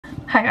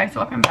Hi guys,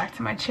 welcome back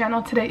to my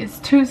channel. Today is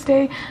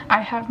Tuesday. I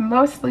have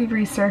mostly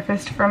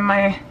resurfaced from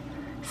my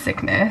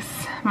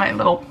sickness, my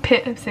little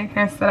pit of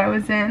sickness that I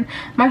was in.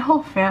 My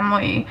whole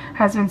family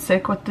has been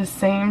sick with the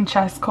same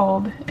chest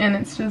cold and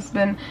it's just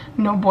been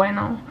no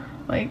bueno.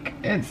 Like,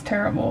 it's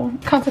terrible.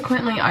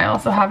 Consequently, I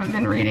also haven't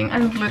been reading.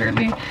 I'm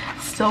literally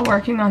still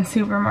working on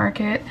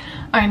Supermarket.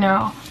 I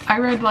know. I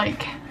read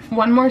like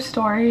one more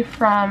story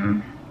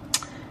from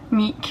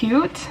Meet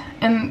Cute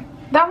and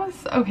that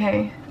was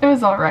okay. It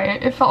was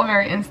alright. It felt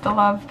very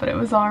insta-love, but it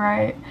was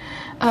alright.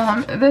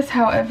 This,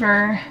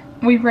 however,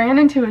 we ran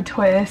into a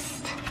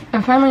twist.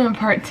 I'm finally on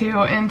part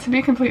 2, and to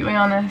be completely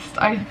honest,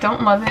 I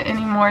don't love it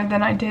any more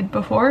than I did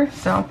before,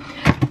 so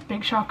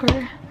big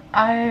shocker.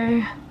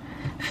 I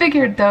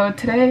figured, though,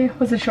 today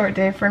was a short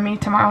day for me,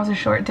 tomorrow's a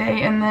short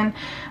day, and then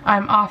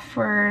I'm off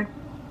for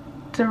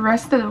the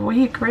rest of the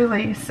week,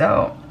 really,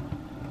 so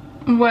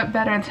what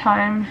better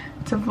time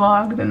to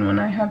vlog than when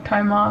I have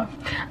time off.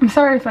 I'm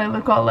sorry if I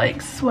look all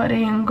like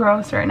sweaty and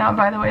gross right now,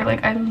 by the way.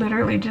 Like, I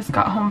literally just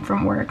got home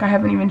from work. I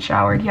haven't even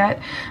showered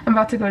yet. I'm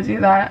about to go do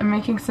that. I'm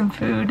making some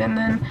food, and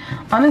then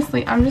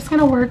honestly I'm just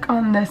gonna work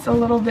on this a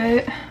little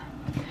bit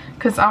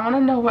because I want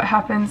to know what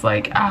happens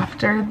like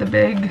after the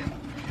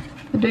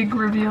big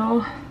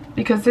reveal,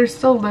 because there's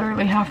still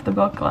literally half the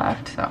book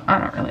left, so I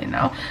don't really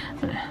know.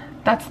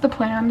 That's the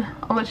plan.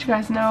 I'll let you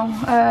guys know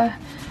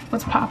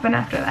what's popping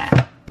after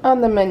that. On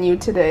the menu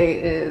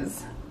today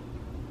is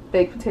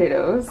baked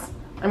potatoes.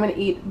 I'm gonna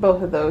eat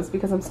both of those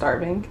because I'm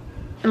starving.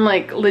 And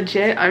like,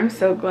 legit, I'm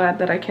so glad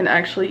that I can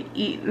actually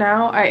eat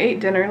now. I ate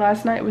dinner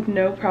last night with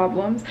no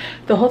problems.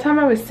 The whole time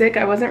I was sick,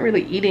 I wasn't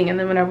really eating, and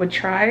then when I would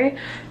try,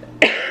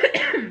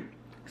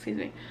 excuse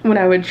me, when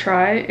I would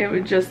try, it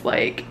would just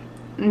like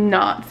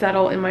not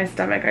settle in my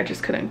stomach. I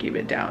just couldn't keep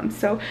it down.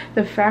 So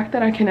the fact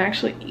that I can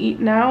actually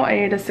eat now, I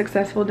ate a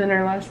successful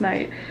dinner last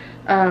night.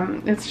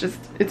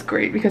 It's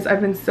great because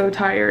I've been so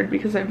tired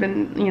because I've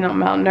been, you know,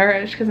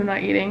 malnourished because I'm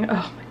not eating.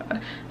 Oh my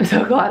god, I'm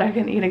so glad I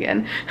can eat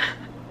again.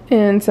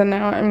 And so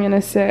now I'm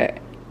gonna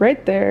sit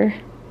right there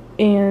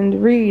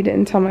and read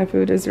until my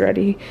food is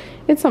ready.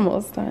 It's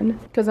almost done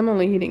because I'm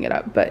only heating it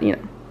up, but you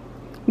know,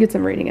 get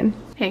some reading in.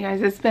 Hey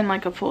guys, it's been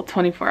like a full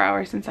 24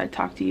 hours since I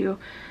talked to you,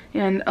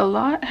 and a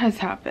lot has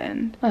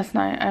happened. Last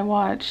night I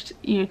watched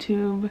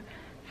YouTube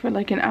for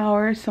like an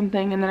hour or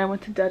something, and then I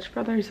went to Dutch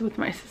Brothers with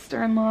my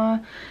sister-in-law,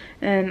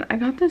 and I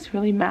got this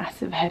really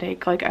massive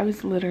headache. Like, I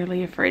was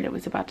literally afraid it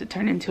was about to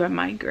turn into a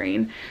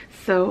migraine.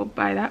 So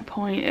by that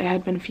point it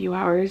had been a few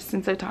hours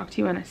since I talked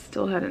to you and I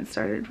still hadn't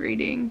started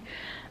reading.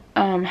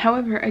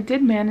 However, I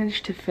did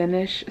manage to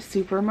finish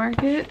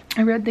Supermarket.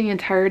 I read the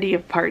entirety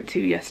of part 2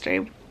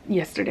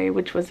 yesterday,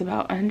 which was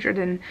about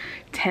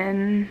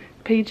 110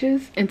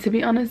 pages, and to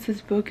be honest, this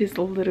book is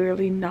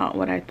literally not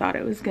what I thought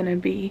it was gonna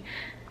be.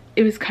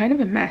 It was kind of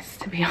a mess,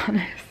 to be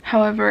honest.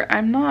 However,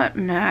 I'm not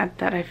mad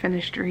that I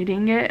finished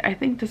reading it. I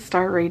think the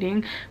star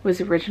rating was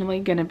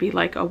originally gonna be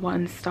like a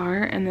 1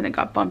 star, and then it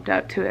got bumped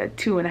up to a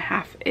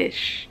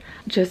 2.5-ish.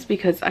 Just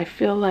because I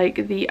feel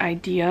like the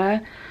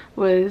idea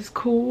was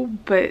cool,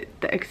 but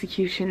the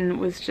execution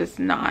was just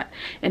not.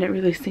 And it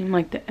really seemed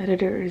like the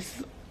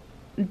editors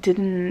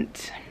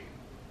didn't...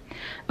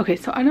 Okay,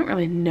 so I don't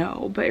really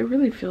know, but it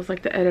really feels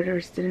like the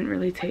editors didn't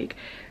really take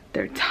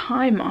their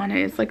time on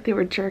it. It's like they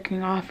were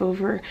jerking off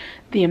over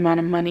the amount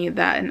of money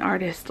that an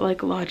artist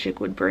like Logic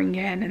would bring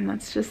in, and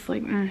that's just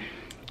like,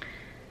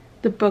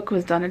 the book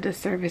was done a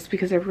disservice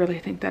because I really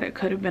think that it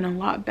could have been a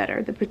lot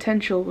better. The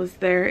potential was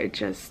there, it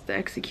just, the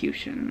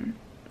execution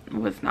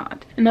was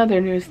not. In other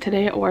news,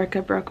 today at work I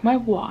broke my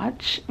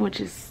watch,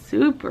 which is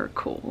super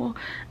cool.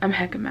 I'm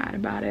hecka mad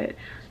about it.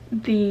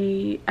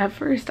 At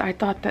first I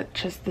thought that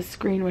just the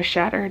screen was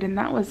shattered, and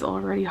that was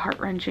already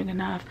heart-wrenching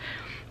enough.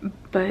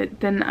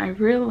 But then I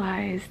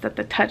realized that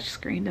the touch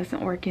screen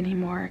doesn't work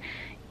anymore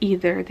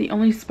either. The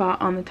only spot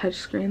on the touch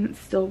screen that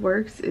still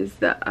works is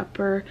the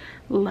upper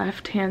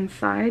left hand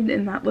side.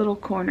 In that little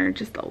corner,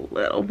 just a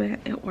little bit,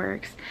 it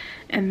works,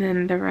 and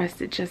then the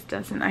rest it just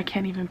doesn't. I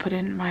can't even put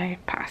in my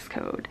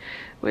passcode,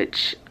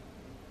 which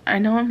I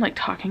know I'm like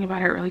talking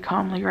about it really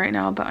calmly right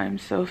now, but I'm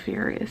so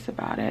furious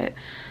about it.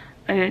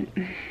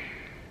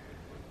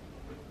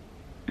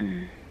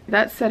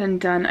 That said and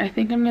done, I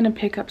think I'm gonna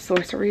pick up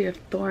Sorcery of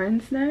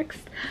Thorns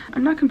next.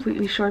 I'm not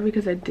completely sure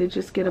because I did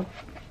just get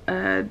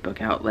a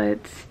Book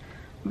Outlets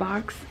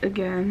box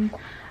again.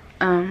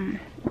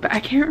 But I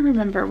can't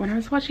remember. When I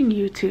was watching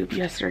YouTube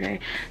yesterday,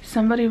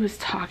 somebody was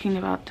talking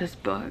about this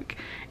book,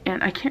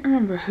 and I can't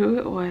remember who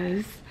it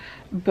was,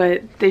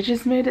 but they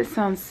just made it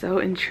sound so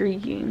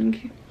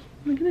intriguing.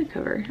 Look at the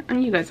cover. I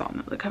mean, you guys all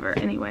know the cover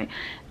anyway.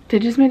 They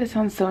just made it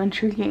sound so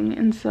intriguing,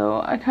 and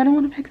so I kind of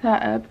want to pick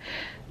that up.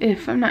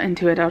 If I'm not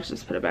into it, I'll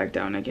just put it back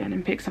down again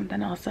and pick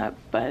something else up.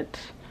 But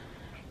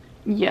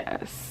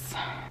yes,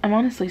 I'm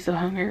honestly so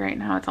hungry right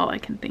now. It's all I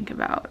can think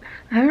about.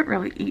 I haven't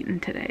really eaten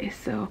today,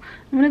 so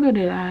I'm gonna go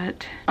do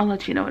that. I'll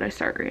let you know when I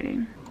start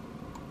reading.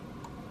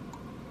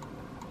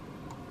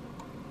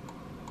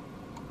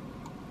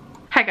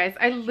 Hi guys,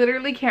 I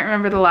literally can't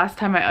remember the last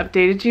time I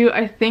updated you.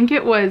 I think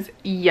it was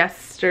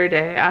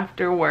yesterday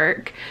after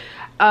work.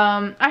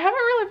 I haven't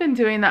really been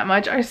doing that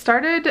much. I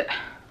started,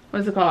 what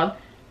is it called?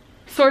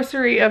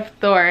 Sorcery of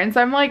Thorns.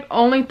 I'm like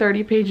only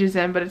 30 pages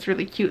in, but it's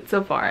really cute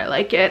so far. I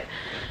like it.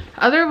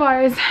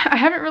 Otherwise, I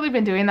haven't really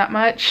been doing that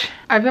much.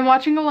 I've been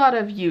watching a lot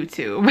of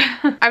YouTube.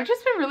 I've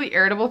just been really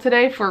irritable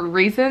today for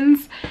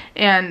reasons,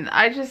 and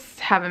I just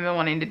haven't been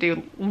wanting to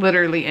do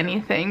literally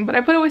anything. But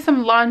I put away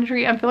some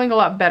laundry. I'm feeling a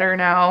lot better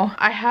now.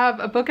 I have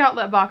a book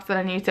outlet box that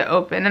I need to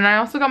open, and I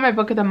also got my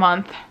book of the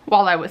month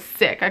while I was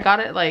sick. I got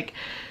it like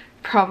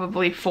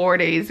probably 4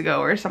 days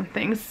ago or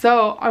something,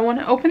 so I want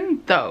to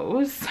open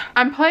those.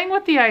 I'm playing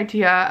with the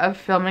idea of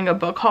filming a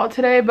book haul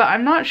today, but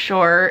I'm not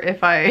sure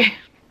if I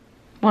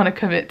want to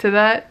commit to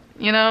that,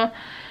 you know.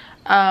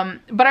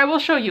 But I will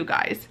show you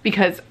guys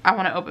because I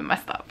want to open my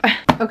stuff.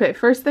 Okay,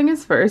 first thing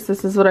is first,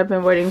 this is what I've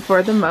been waiting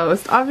for the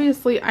most.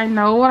 Obviously I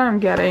know what I'm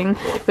getting,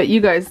 but you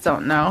guys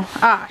don't know.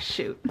 Ah,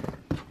 shoot,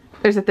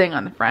 there's a thing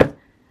on the front.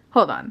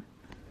 Hold on.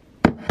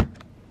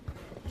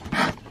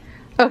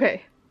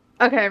 Okay,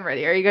 I'm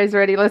ready. Are you guys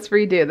ready? Let's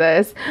redo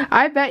this.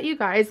 I bet you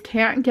guys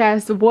can't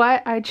guess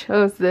what I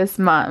chose this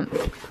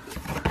month.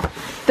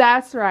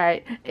 That's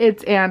right,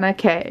 it's Anna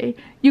Kay.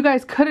 You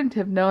guys couldn't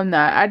have known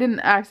that. I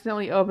didn't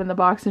accidentally open the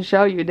box and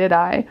show you, did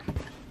I?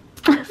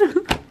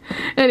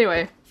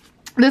 Anyway,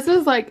 this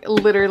is like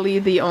literally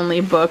the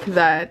only book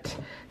that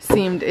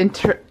seemed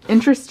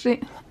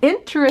interesting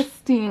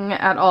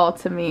at all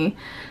to me.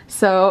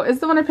 So it's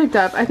the one I picked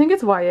up. I think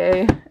it's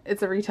YA.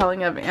 It's a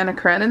retelling of Anna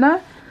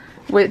Karenina,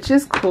 which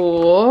is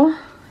cool.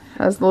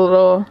 Has the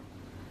little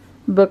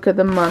book of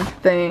the month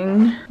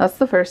thing. That's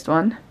the first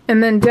one.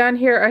 And then down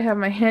here I have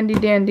my handy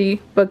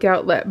dandy book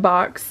outlet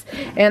box,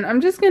 and I'm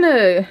just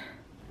gonna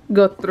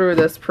go through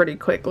this pretty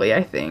quickly,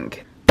 I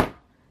think.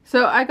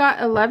 So I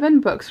got 11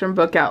 books from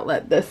Book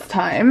Outlet this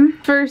time.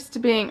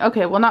 First being,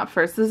 okay, well not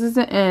first, this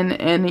isn't in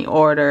any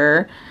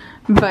order,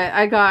 but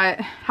I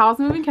got Howl's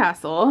Moving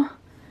Castle.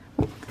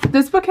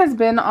 This book has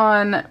been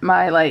on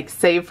my like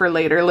save for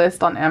later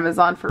list on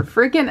Amazon for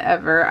freaking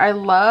ever. I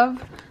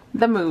love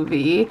the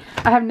movie.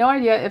 I have no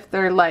idea if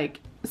they're like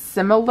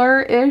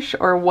similar-ish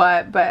or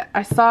what, but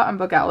I saw it on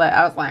Book Outlet.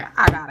 I was like,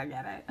 I gotta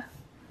get it.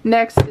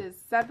 Next is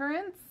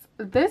Severance.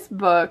 This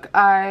book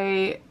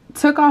I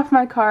took off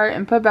my cart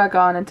and put back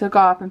on and took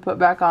off and put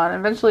back on.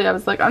 Eventually I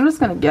was like, I'm just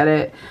gonna get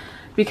it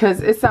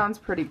because it sounds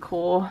pretty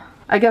cool.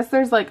 I guess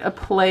there's like a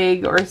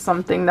plague or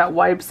something that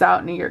wipes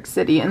out New York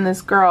City, and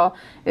this girl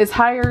is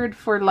hired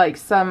for like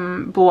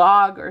some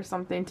blog or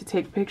something to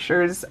take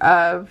pictures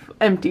of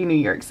empty New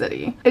York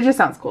City. It just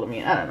sounds cool to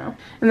me. I don't know.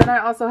 And then I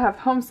also have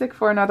Homesick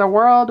for Another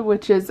World,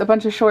 which is a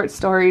bunch of short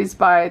stories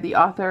by the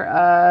author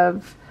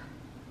of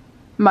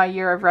My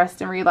Year of Rest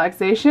and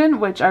Relaxation,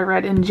 which I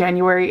read in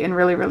January and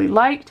really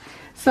liked.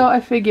 So I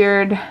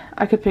figured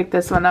I could pick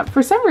this one up.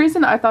 For some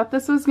reason I thought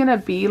this was gonna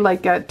be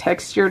like a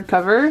textured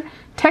cover,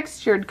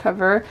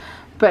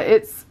 but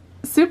it's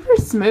super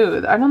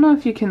smooth. I don't know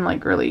if you can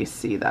like really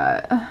see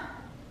that.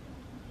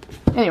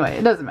 Anyway,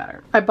 it doesn't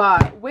matter. I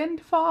bought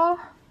Windfall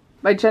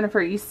by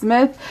Jennifer E.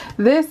 Smith.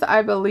 This,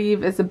 I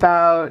believe, is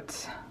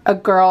about a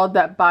girl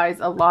that buys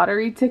a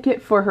lottery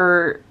ticket for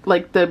her,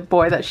 like the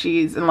boy that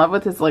she's in love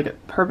with is like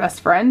her best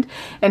friend,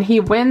 and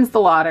he wins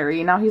the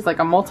lottery. Now he's like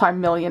a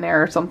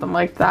multi-millionaire or something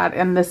like that,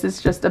 and this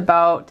is just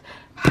about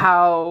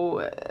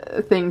how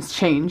things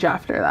change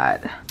after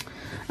that.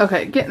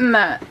 Okay, getting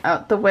that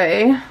out the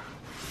way.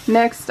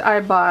 Next,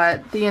 I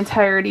bought the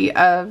entirety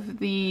of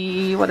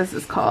the, what is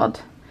this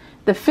called?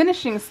 The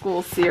Finishing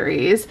School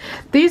series.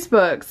 These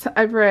books,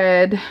 I've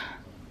read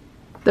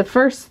the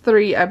first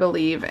 3, I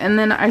believe, and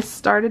then I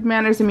started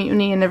Manners and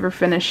Mutiny and never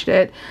finished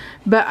it.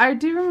 But I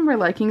do remember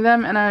liking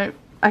them, and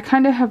I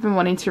kind of have been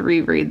wanting to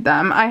reread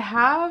them. I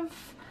have,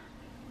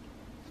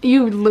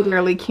 you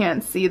literally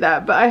can't see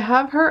that, but I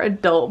have her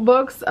adult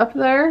books up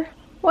there.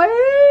 Way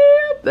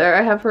up there,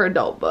 I have her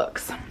adult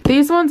books.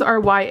 These ones are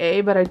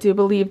YA, but I do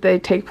believe they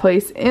take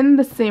place in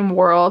the same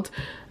world.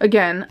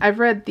 Again, I've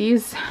read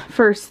these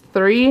first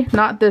 3,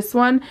 not this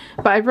one,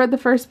 but I've read the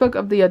first book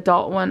of the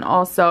adult one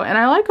also, and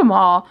I like them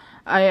all.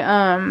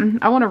 I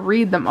want to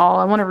read them all.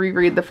 I want to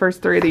reread the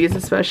first 3 of these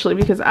especially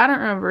because I don't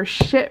remember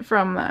shit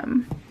from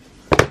them.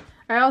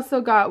 I also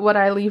got What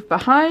I Leave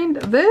Behind.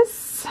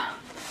 This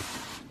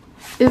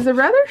is a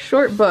rather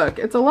short book.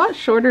 It's a lot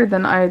shorter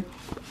than I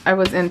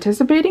was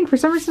anticipating. For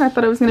some reason I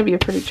thought it was going to be a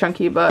pretty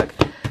chunky book.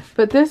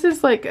 But this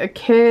is like a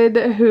kid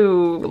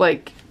who,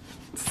 like,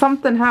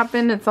 something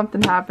happened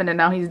and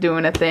now he's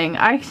doing a thing.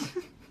 I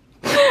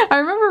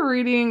remember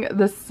reading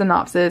the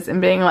synopsis and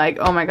being like,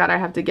 oh my god, I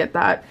have to get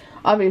that.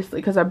 Obviously,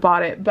 because I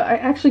bought it. But I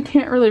actually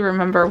can't really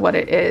remember what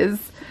it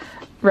is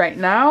right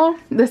now.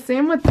 The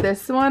same with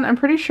this one. I'm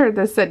pretty sure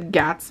this said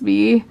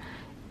Gatsby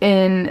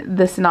in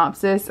the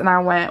synopsis. And I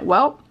went,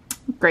 well,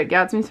 Great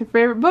Gatsby's my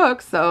favorite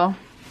book, so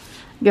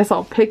I guess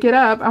I'll pick it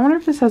up. I wonder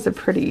if this has a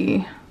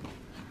pretty...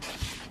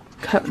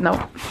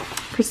 No.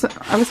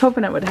 I was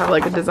hoping it would have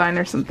like a design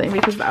or something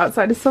because the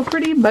outside is so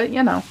pretty, but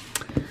you know.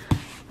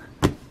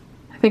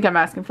 I think I'm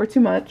asking for too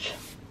much.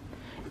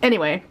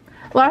 Anyway,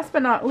 last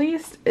but not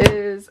least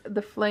is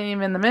The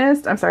Flame in the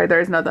Mist. I'm sorry, there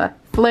is no The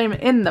Flame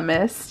in the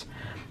Mist.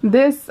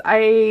 This,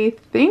 I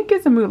think,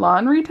 is a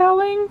Mulan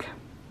retelling.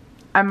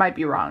 I might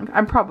be wrong.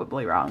 I'm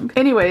probably wrong.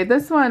 Anyway,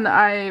 this one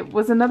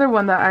was another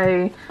one that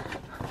I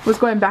was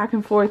going back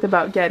and forth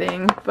about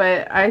getting,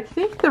 but I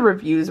think the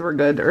reviews were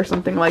good or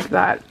something like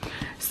that.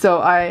 So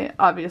I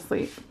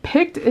obviously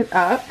picked it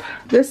up.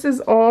 This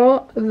is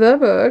all the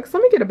books.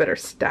 Let me get a better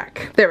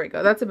stack. There we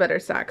go. That's a better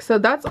stack. So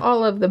that's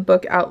all of the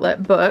Book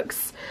Outlet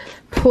books,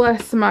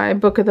 plus my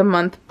book of the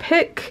month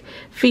pick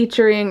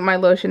featuring my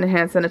lotion and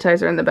hand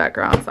sanitizer in the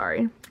background.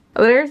 Sorry.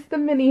 There's the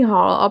mini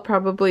haul. I'll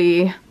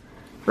probably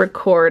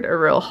record a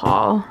real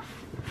haul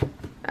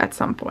at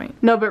some point.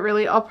 No, but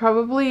really, I'll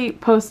probably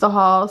post a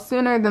haul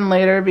sooner than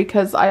later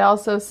because I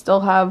also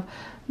still have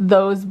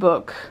those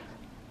books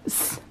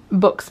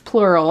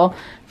plural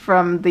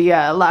from the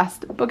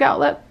last Book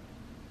Outlet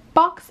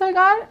box I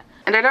got.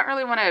 And I don't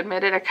really want to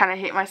admit it, I kind of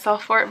hate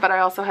myself for it, but I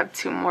also have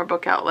 2 more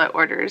Book Outlet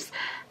orders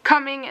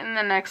coming in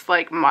the next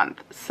like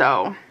month.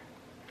 So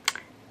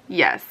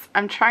yes,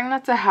 I'm trying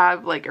not to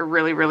have like a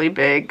really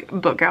big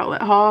Book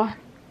Outlet haul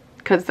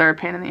because they're a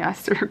pain in the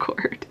ass to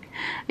record.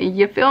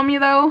 You feel me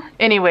though?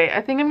 Anyway,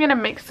 I think I'm gonna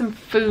make some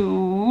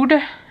food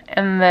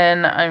and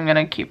then I'm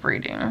gonna keep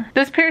reading.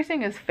 This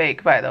piercing is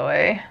fake, by the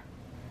way.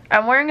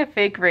 I'm wearing a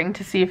fake ring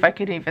to see if I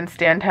could even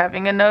stand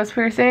having a nose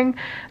piercing,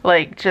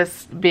 like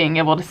just being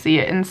able to see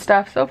it and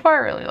stuff. So far, I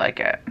really like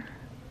it.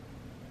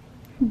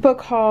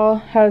 Book haul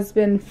has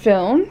been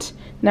filmed.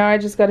 Now I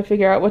just got to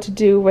figure out what to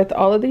do with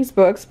all of these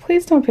books.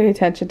 Please don't pay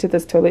attention to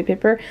this toilet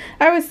paper.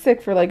 I was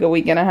sick for like a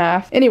week and a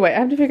half. Anyway, I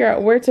have to figure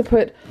out where to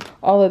put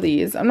all of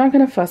these. I'm not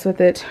going to fuss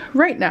with it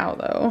right now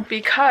though,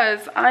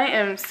 because I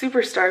am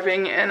super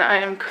starving and I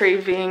am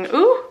craving,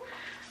 ooh,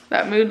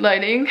 that mood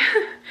lighting.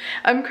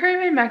 I'm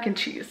craving mac and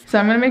cheese. So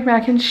I'm gonna make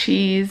mac and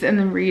cheese and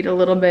then read a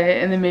little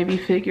bit and then maybe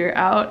figure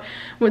out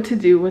what to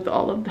do with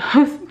all of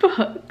those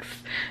books.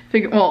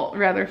 Figure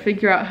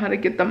out how to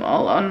get them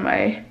all on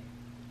my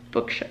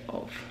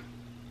bookshelf.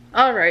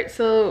 All right,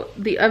 so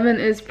the oven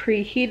is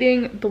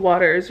preheating. The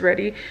water is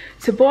ready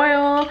to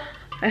boil.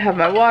 I have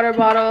my water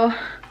bottle.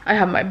 I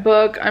have my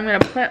book. I'm gonna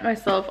plant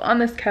myself on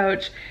this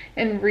couch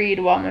and read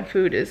while my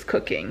food is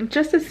cooking.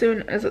 Just as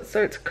soon as it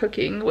starts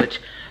cooking, which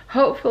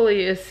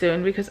hopefully is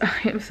soon because I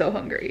am so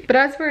hungry. But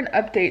as for an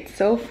update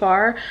so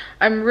far,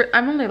 I'm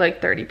only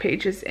like 30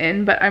 pages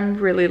in, but I'm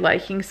really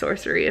liking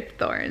Sorcery of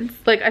Thorns.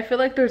 Like, I feel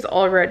like there's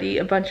already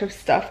a bunch of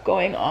stuff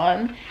going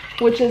on,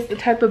 which is the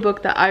type of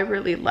book that I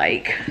really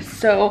like.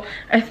 So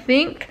I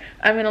think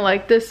I'm gonna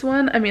like this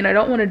one. I mean, I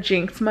don't want to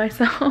jinx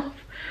myself,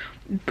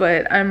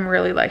 but I'm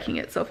really liking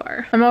it so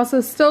far. I'm also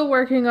still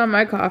working on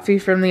my coffee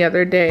from the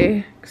other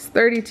day, because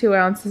 32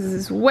 ounces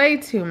is way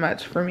too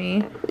much for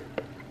me.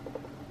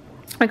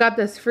 I got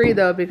this free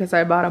though because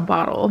I bought a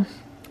bottle,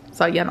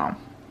 so you know.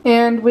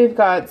 And we've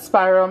got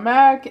Spiral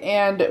Mac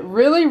and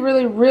really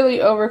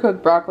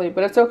overcooked broccoli,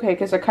 but it's okay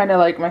because I kind of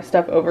like my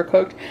stuff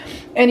overcooked.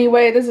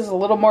 Anyway, this is a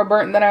little more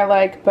burnt than I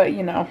like, but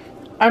you know,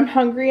 I'm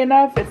hungry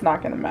enough, it's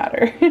not gonna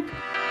matter.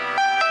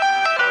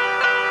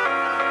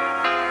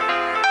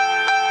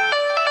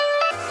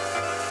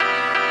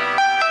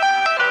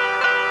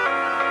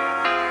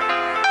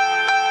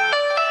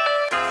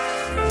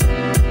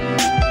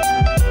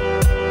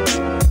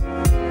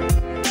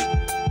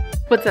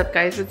 What's up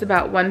guys, it's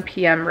about 1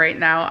 p.m. right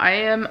now. I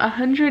am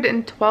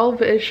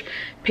 112-ish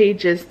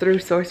pages through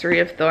Sorcery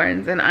of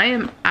Thorns and I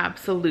am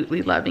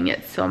absolutely loving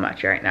it so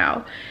much right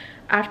now.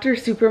 After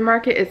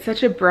Supermarket, it's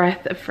such a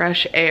breath of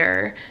fresh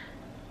air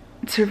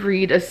to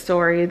read a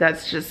story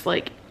that's just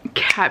like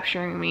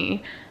capturing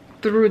me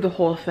through the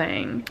whole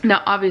thing.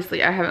 Now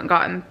obviously I haven't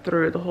gotten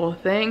through the whole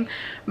thing,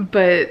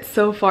 but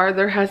so far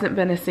there hasn't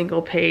been a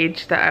single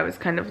page that I was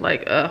kind of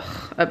like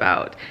ugh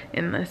about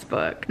in this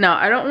book. Now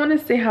I don't want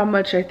to say how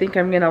much I think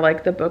I'm gonna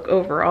like the book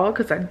overall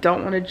because I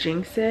don't want to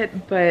jinx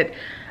it, but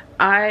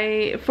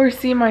I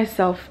foresee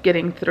myself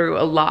getting through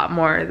a lot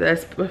more of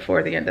this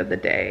before the end of the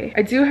day.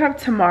 I do have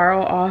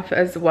tomorrow off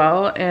as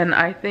well and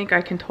I think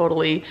I can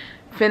totally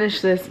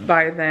finish this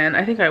by then.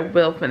 I think I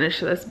will finish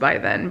this by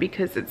then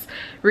because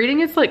reading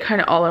is like kind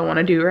of all I want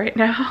to do right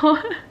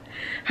now.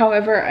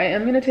 However, I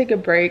am going to take a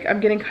break. I'm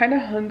getting kind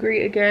of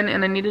hungry again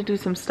and I need to do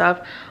some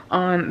stuff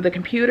on the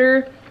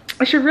computer.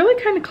 I should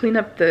really kind of clean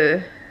up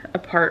the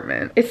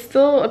apartment. It's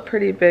still a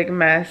pretty big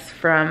mess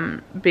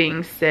from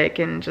being sick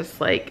and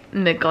just like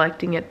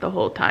neglecting it the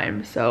whole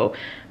time. So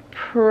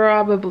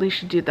probably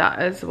should do that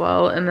as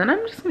well. And then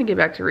I'm just going to get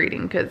back to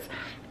reading because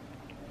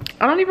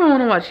I don't even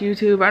want to watch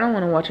YouTube. I don't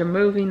want to watch a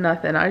movie,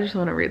 nothing. I just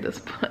want to read this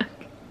book.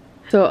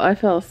 So I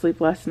fell asleep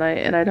last night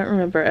and I don't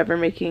remember ever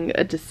making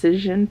a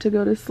decision to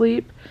go to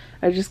sleep.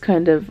 I just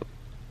kind of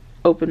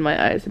opened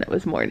my eyes and it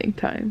was morning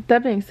time.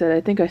 That being said, I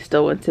think I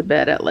still went to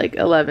bed at like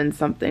 11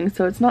 something.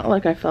 So it's not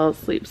like I fell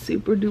asleep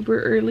super duper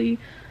early.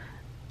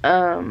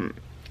 I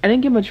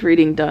didn't get much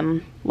reading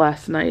done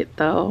last night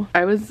though.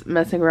 I was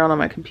messing around on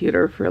my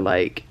computer for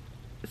like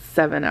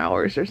 7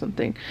 hours or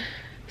something.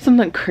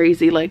 something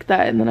crazy like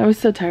that. And then I was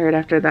so tired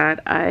after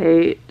that,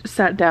 I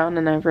sat down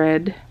and I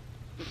read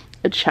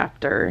a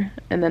chapter,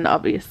 and then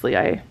obviously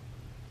I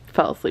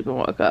fell asleep and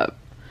woke up.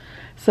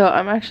 So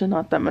I'm actually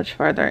not that much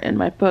farther in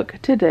my book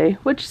today,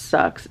 which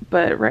sucks,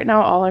 but right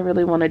now all I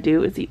really want to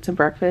do is eat some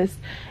breakfast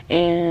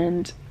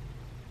and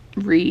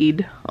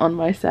read on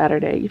my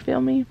Saturday, you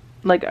feel me?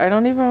 Like, I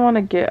don't even want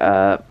to get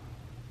up.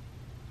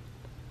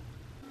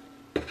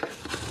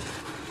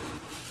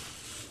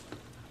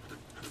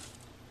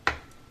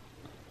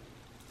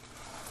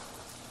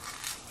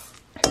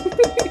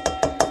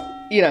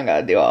 You don't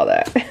gotta do all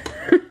that.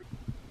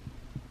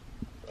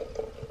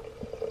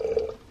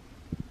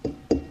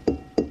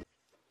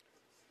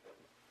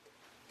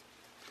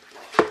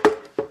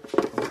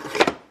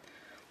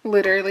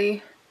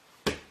 Literally,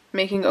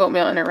 making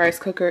oatmeal in a rice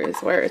cooker is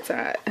where it's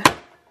at.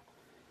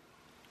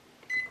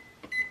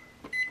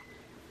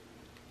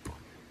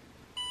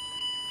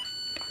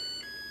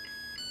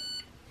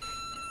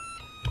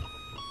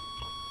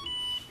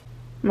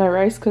 My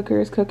rice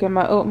cooker is cooking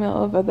my oatmeal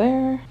over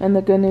there, and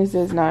the good news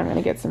is now I'm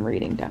gonna get some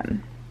reading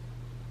done.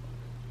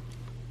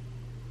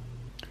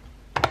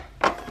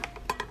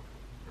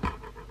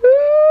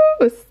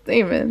 Ooh,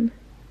 steaming.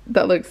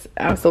 That looks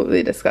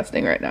absolutely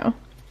disgusting right now.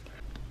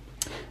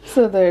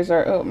 So there's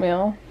our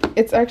oatmeal.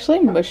 It's actually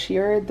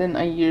mushier than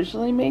I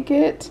usually make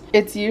it.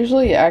 It's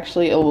usually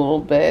actually a little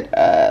bit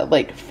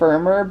like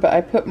firmer, but I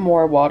put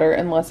more water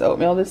and less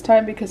oatmeal this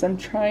time because I'm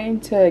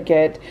trying to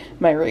get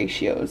my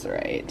ratios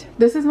right.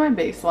 This is my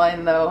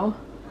baseline though.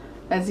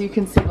 As you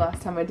can see,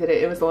 last time I did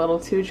it, it was a little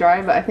too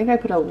dry, but I think I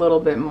put a little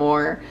bit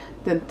more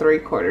than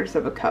 3/4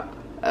 of a cup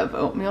of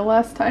oatmeal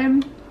last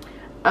time.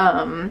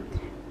 And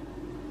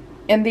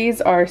these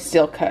are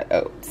steel cut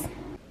oats.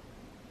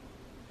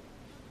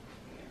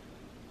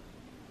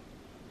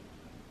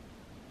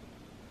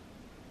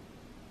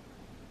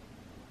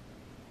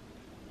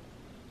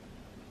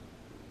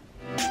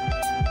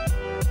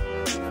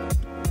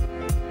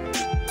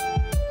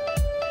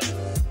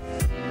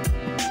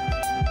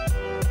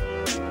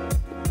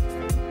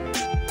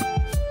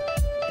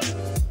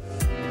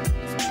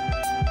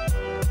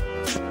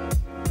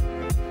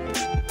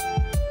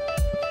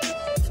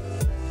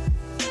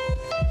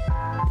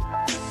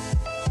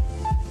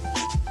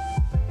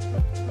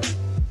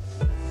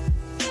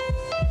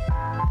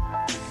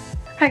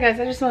 Hi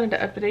guys, I just wanted to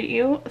update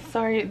you.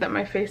 Sorry that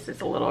my face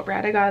is a little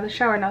red. I got out of the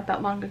shower not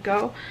that long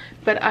ago,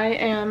 but I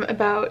am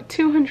about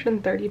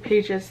 230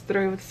 pages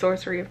through with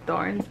Sorcery of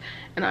Thorns,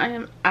 and I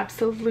am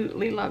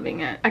absolutely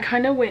loving it. I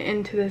kind of went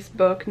into this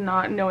book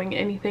not knowing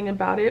anything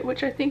about it,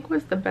 which I think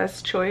was the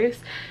best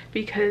choice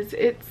because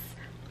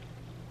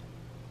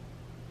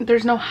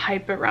there's no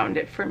hype around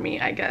it for me,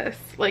 I guess.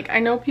 Like,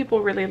 I know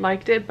people really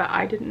liked it, but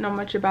I didn't know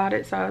much about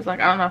it, so I was like,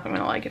 I don't know if I'm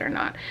gonna like it or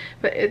not.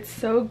 But it's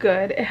so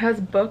good. It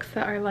has books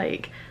that are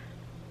like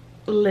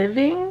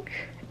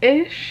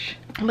living-ish.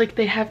 Like,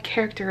 they have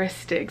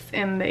characteristics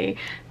and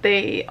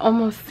they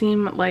almost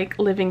seem like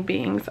living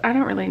beings. I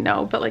don't really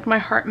know, but like my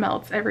heart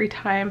melts every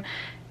time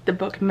the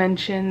book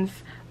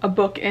mentions a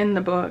book in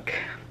the book.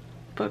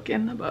 Book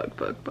in the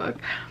book.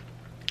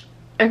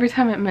 Every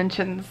time it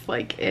mentions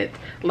like it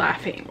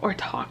laughing or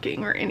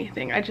talking or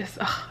anything, I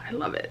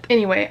love it.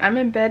 Anyway, I'm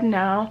in bed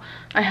now.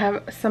 I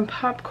have some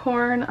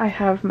popcorn. I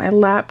have my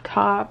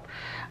laptop.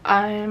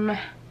 I'm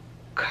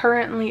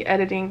currently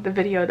editing the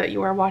video that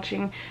you are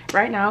watching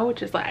right now,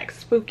 which is like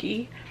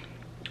spooky,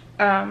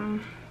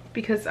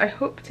 because I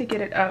hope to get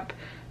it up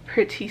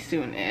pretty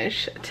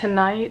soon-ish.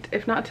 Tonight,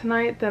 if not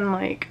tonight, then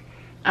like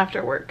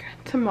after work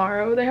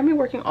tomorrow. They have me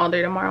working all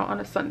day tomorrow on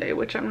a Sunday,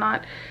 which I'm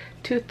not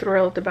too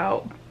thrilled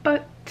about,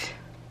 but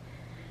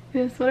it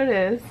is what it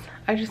is.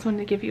 I just wanted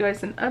to give you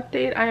guys an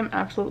update. I am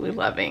absolutely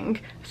loving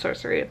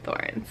Sorcery of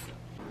Thorns.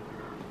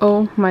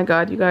 Oh my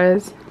god, you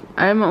guys,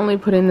 I'm only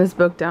putting this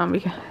book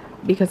down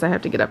because I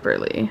have to get up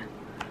early.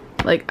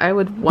 Like, I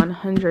would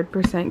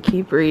 100%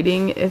 keep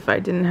reading if I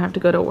didn't have to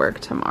go to work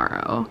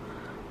tomorrow,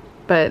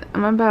 but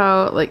I'm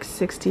about like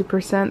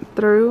 60%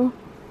 through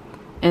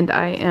and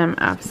I am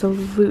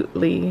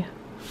absolutely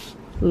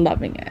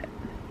loving it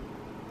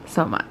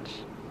so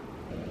much.